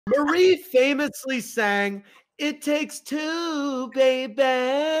Marie famously sang, "It takes two,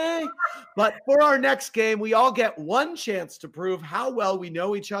 baby." But for our next game, we all get one chance to prove how well we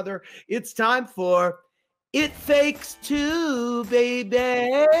know each other. It's time for It Fakes Two,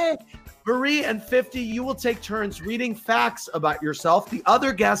 baby. Marie and 50, you will take turns reading facts about yourself. The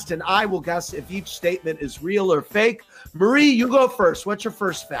other guest and I will guess if each statement is real or fake. Marie, you go first. What's your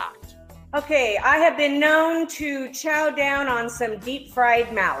first fact? Okay, I have been known to chow down on some deep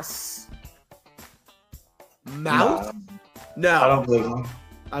fried mouse. Mouse? No. I don't believe it.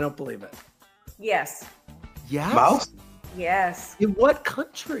 I don't believe it. Yes. Yes? Mouse? Yes. In what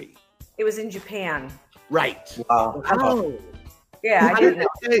country? It was in Japan. Right. Wow. Oh. Yeah, I didn't know.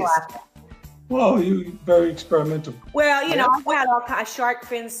 Whoa, you very experimental. Well, you know, I've had all kinds of shark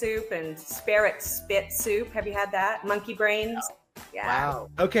fin soup and spirit spit soup. Have you had that? Monkey brains? Yeah. Wow.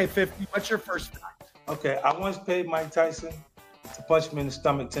 Okay, 50, what's your first fact? Okay, I once paid Mike Tyson to punch me in the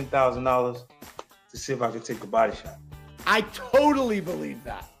stomach $10,000 to see if I could take a body shot. I totally believe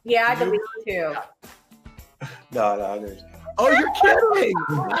that. Yeah, I believe it too. No, there's not. Oh, you're kidding.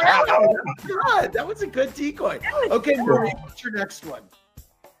 Wow. God, that was a good decoy. Okay, Marie, what's your next one?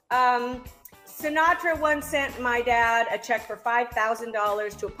 Sinatra once sent my dad a check for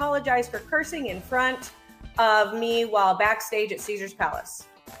 $5,000 to apologize for cursing in front of me while backstage at Caesar's Palace.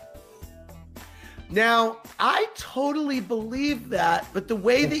 Now, I totally believe that, but the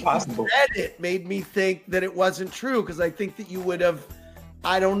way that you read it made me think that it wasn't true, because I think that you would have,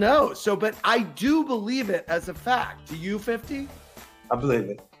 I don't know. So, but I do believe it as a fact. Do you, 50? I believe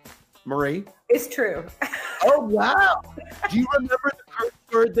it. Marie? It's true. Oh, wow. Do you remember the curse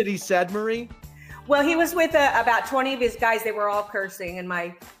word that he said, Marie? Well, he was with about 20 of his guys. They were all cursing. And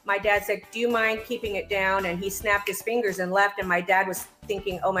my dad said, "Do you mind keeping it down?" And he snapped his fingers and left. And my dad was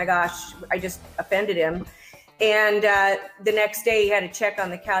thinking, oh my gosh, I just offended him. And the next day he had a check on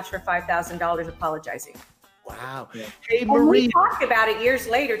the couch for $5,000 apologizing. Wow. Yeah. Hey, Marie. And we talked about it years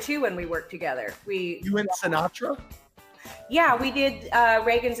later too when we worked together. You and Sinatra? Yeah, we did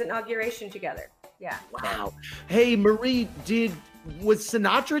Reagan's inauguration together. Yeah. Wow. Hey, Marie, was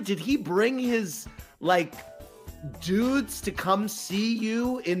Sinatra, did he bring his like dudes to come see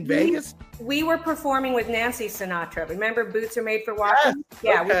you in Vegas? We were performing with Nancy Sinatra. Remember Boots Are Made for Walking? Yes.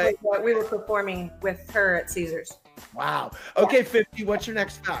 Yeah, Okay. we were performing with her at Caesars. Wow. Okay, 50, what's your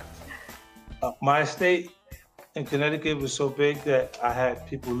next fact? My estate in Connecticut was so big that I had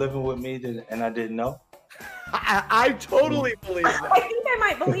people living with me and I didn't know. I totally believe I that. think I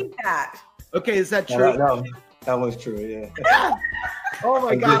might believe that. Okay, is that true? That was true, yeah. Oh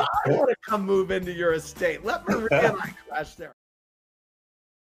my God, I want to come move into your estate. Let Marie and I crash there.